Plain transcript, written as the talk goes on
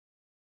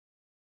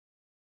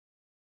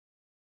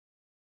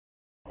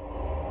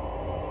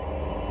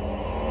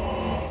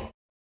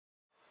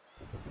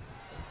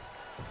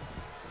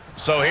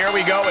So here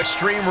we go,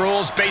 Extreme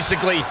Rules.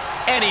 Basically,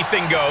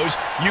 anything goes.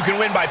 You can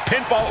win by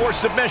pinfall or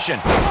submission.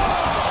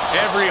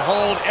 Every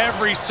hold,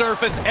 every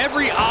surface,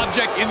 every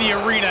object in the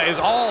arena is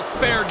all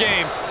fair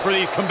game for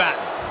these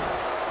combatants.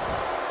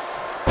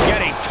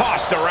 Getting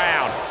tossed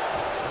around.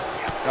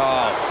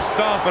 Oh,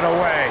 stomping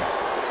away.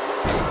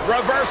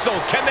 Reversal.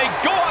 Can they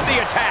go on the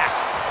attack?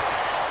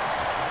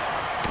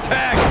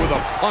 Tagged with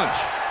a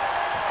punch.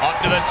 Up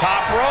to the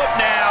top rope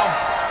now.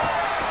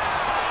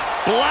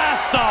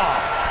 Blast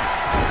off.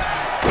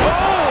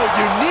 Oh,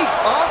 unique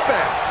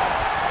offense.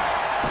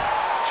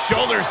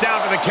 Shoulders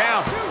down for the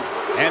count.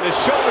 And the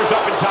shoulders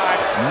up in time.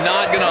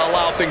 Not going to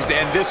allow things to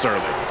end this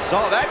early.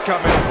 Saw that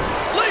coming.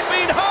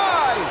 Leaping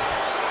high.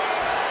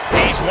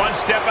 He's one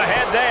step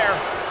ahead there.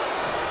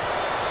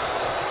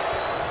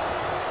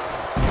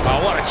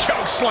 Oh, what a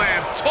choke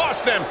slam.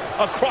 Tossed them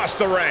across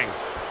the ring.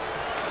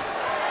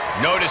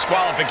 No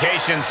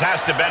disqualifications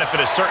has to benefit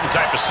a certain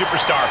type of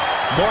superstar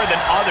more than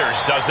others,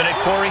 doesn't it,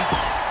 Corey?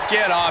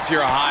 Get off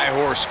your high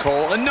horse,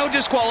 Cole. A no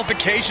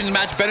disqualifications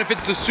match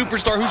benefits the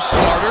superstar who's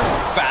smarter,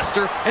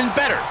 faster, and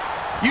better.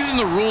 Using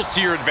the rules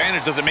to your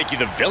advantage doesn't make you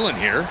the villain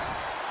here.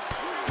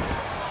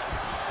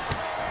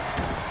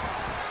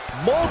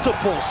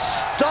 Multiple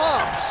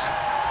stomps.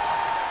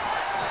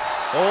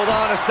 Hold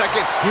on a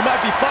second. He might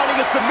be finding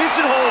a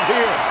submission hold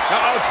here.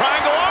 Uh-oh,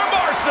 triangle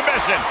armbar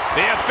submission.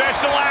 The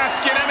official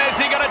asking him, is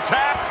he going to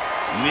tap?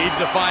 Needs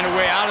to find a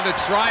way out of the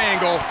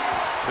triangle.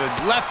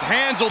 The left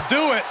hands will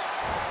do it.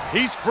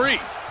 He's free.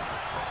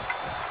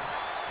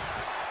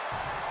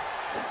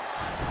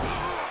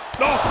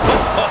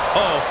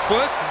 Oh,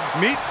 foot,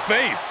 meet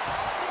face.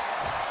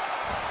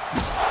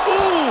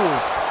 Ooh.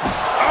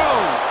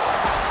 Oh.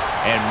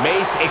 And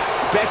Mace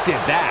expected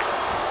that.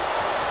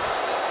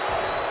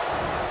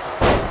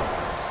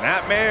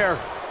 Snapmare.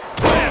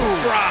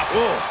 Left drop.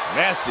 Ooh,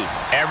 messy.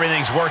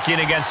 Everything's working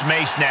against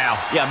Mace now.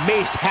 Yeah,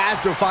 Mace has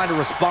to find a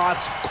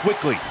response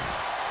quickly.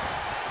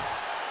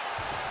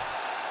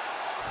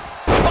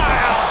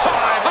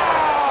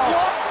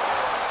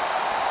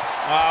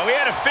 We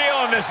had a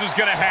feeling this was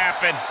going to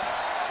happen.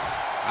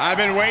 I've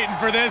been waiting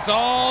for this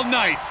all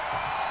night.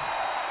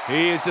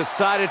 He has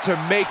decided to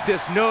make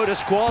this no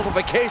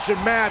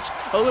disqualification match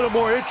a little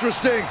more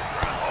interesting.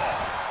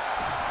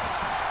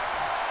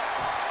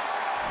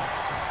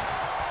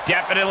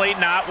 Definitely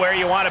not where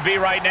you want to be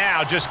right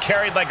now. Just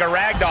carried like a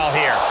rag doll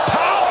here.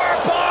 Power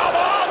bomb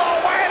all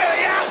the way to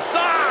the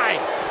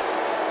outside.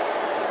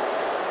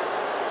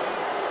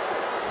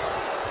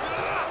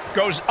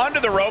 Goes under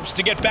the ropes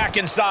to get back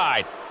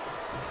inside.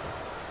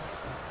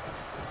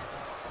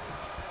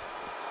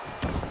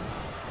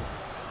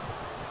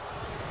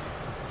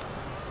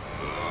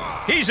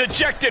 He's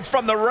ejected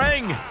from the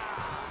ring.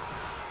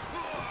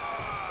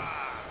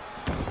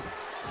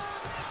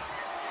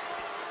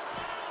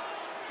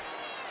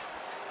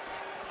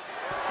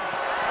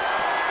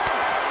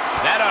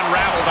 That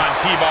unraveled on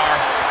T-bar.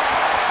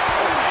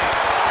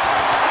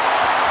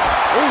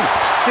 Ooh,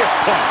 stiff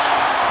punch.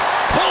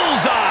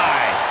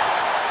 Bullseye.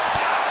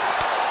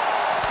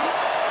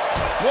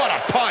 What a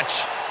punch.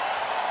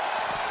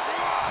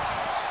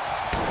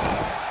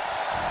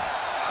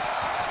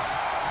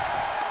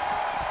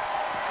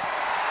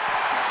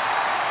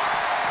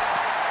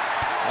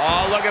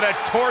 Oh, look at it,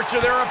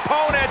 torture their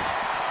opponent.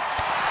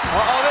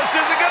 Uh-oh, this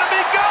isn't going to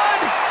be good.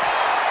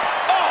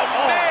 Oh,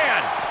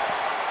 man.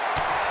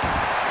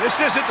 This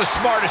isn't the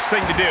smartest thing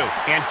to do,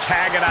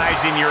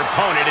 antagonizing your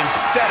opponent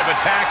instead of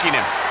attacking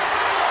him.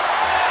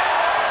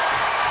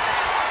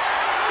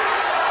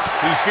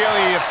 He's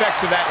feeling the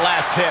effects of that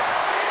last hit.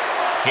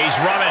 He's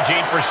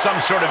rummaging for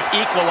some sort of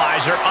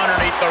equalizer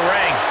underneath the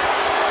ring.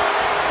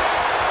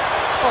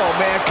 Oh,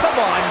 man, come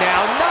on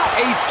now.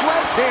 Not a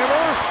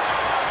sledgehammer.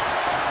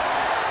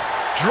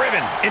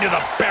 Driven into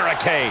the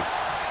barricade.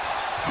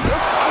 This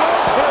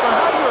sledgehammer,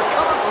 how do you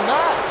recover from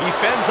that? He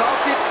fends off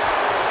the...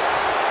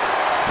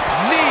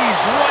 Knees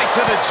right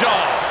to the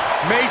jaw.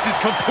 Mace is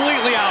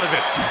completely out of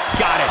it.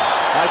 Got it.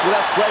 Michael,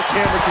 that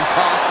sledgehammer can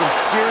cause some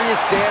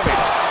serious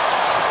damage.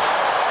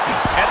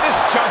 At this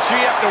juncture,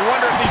 you have to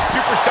wonder if these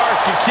superstars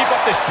can keep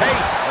up this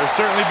pace.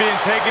 They're certainly being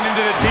taken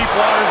into the deep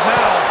waters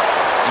now.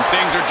 And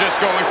things are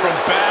just going from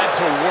bad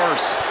to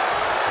worse.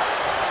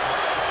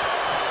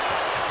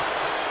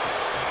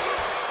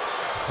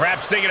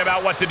 Perhaps thinking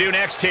about what to do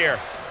next here.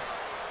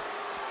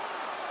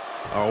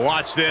 Oh,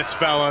 watch this,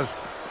 fellas.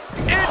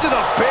 Into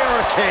the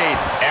barricade.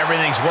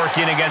 Everything's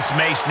working against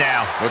Mace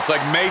now. Looks like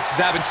Mace is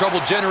having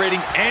trouble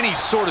generating any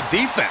sort of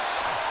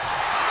defense.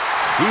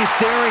 He's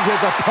staring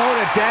his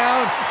opponent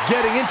down,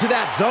 getting into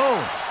that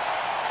zone.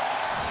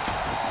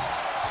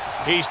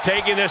 He's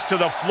taking this to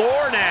the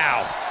floor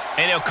now,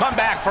 and he'll come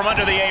back from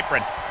under the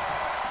apron.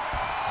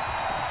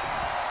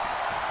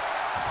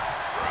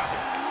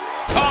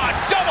 Oh,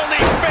 double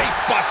knee face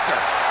buster.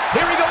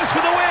 Here he goes for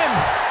the win.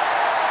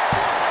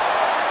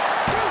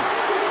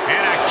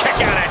 And a kick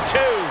out at 2.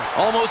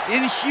 Almost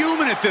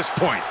inhuman at this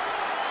point.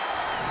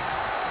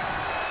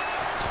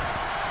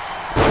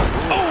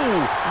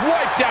 Oh,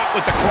 wiped out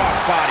with the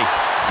crossbody.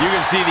 You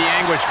can see the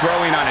anguish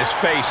growing on his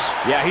face.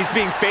 Yeah, he's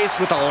being faced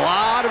with a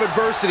lot of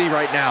adversity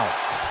right now.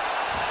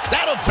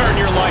 That'll turn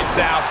your lights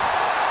out.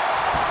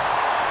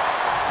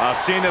 I've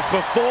seen this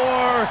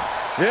before.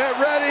 Get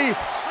ready.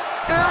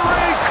 Air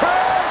raid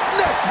crash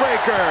neck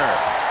breaker.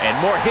 And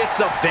more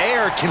hits up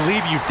there can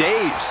leave you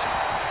dazed.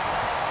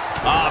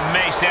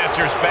 Mace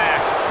answers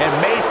back. And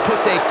Mace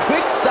puts a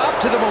quick stop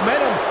to the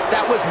momentum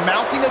that was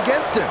mounting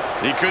against him.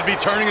 He could be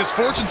turning his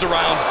fortunes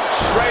around.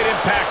 Straight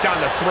impact on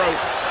the throat.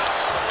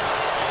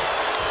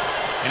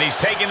 And he's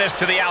taking this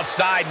to the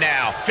outside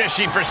now,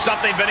 fishing for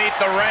something beneath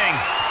the ring.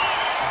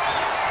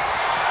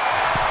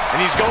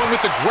 And he's going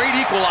with the great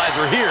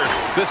equalizer here.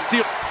 The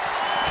steel.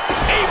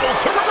 Able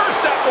to reverse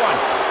that one.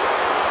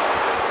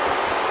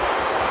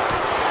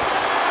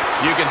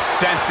 You can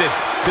sense it.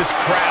 This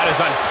crowd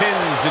is on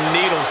pins and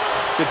needles.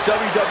 The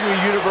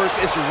WWE Universe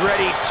is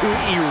ready to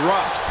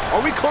erupt.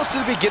 Are we close to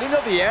the beginning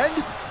of the end?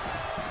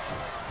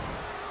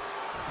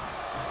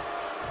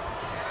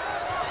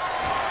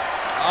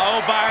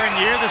 Oh, Byron,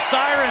 you hear the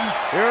sirens.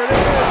 Here it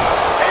is.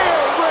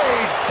 Air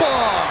raid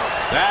bomb.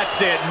 That's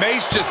it.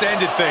 Mace just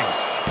ended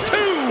things.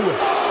 2.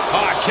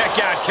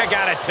 Kick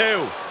out at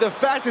 2. The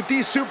fact that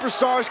these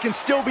superstars can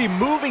still be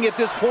moving at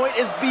this point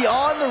is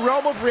beyond the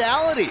realm of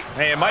reality.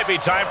 Hey, it might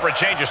be time for a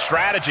change of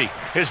strategy.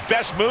 His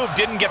best move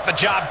didn't get the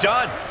job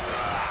done.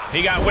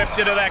 He got whipped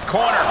into that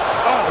corner.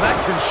 Oh, that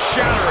can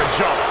shatter a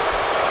jump.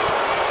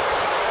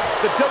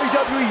 The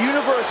WWE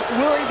Universe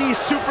willing these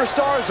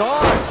superstars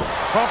on.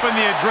 Pumping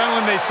the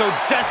adrenaline they so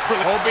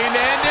desperately. Hoping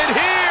to end it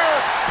here.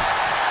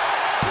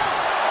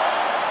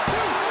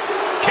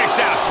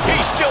 Kicks out. He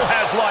still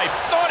has life.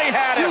 Thought he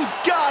had him. You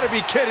gotta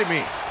be kidding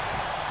me.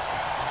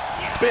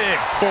 Big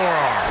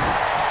forearm.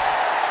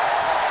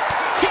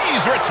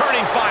 He's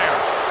returning fire.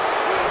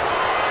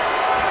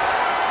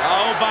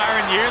 Oh,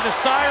 Byron, you hear the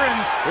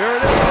sirens. Here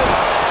it is.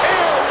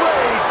 Air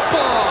raid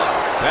bomb.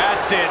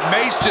 That's it.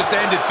 Mace just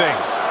ended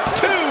things.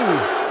 2.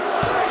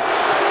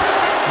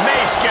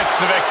 Mace gets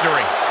the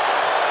victory.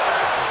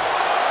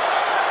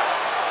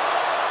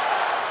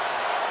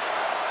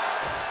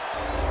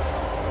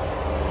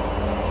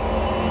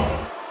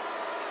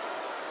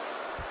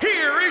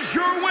 Here is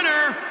your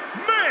winner,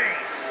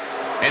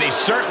 Mace. And he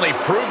certainly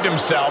proved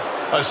himself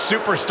a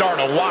superstar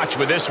to watch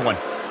with this one.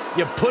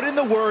 You put in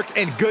the work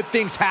and good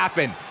things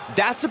happen.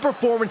 That's a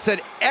performance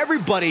that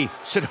everybody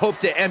should hope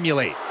to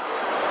emulate.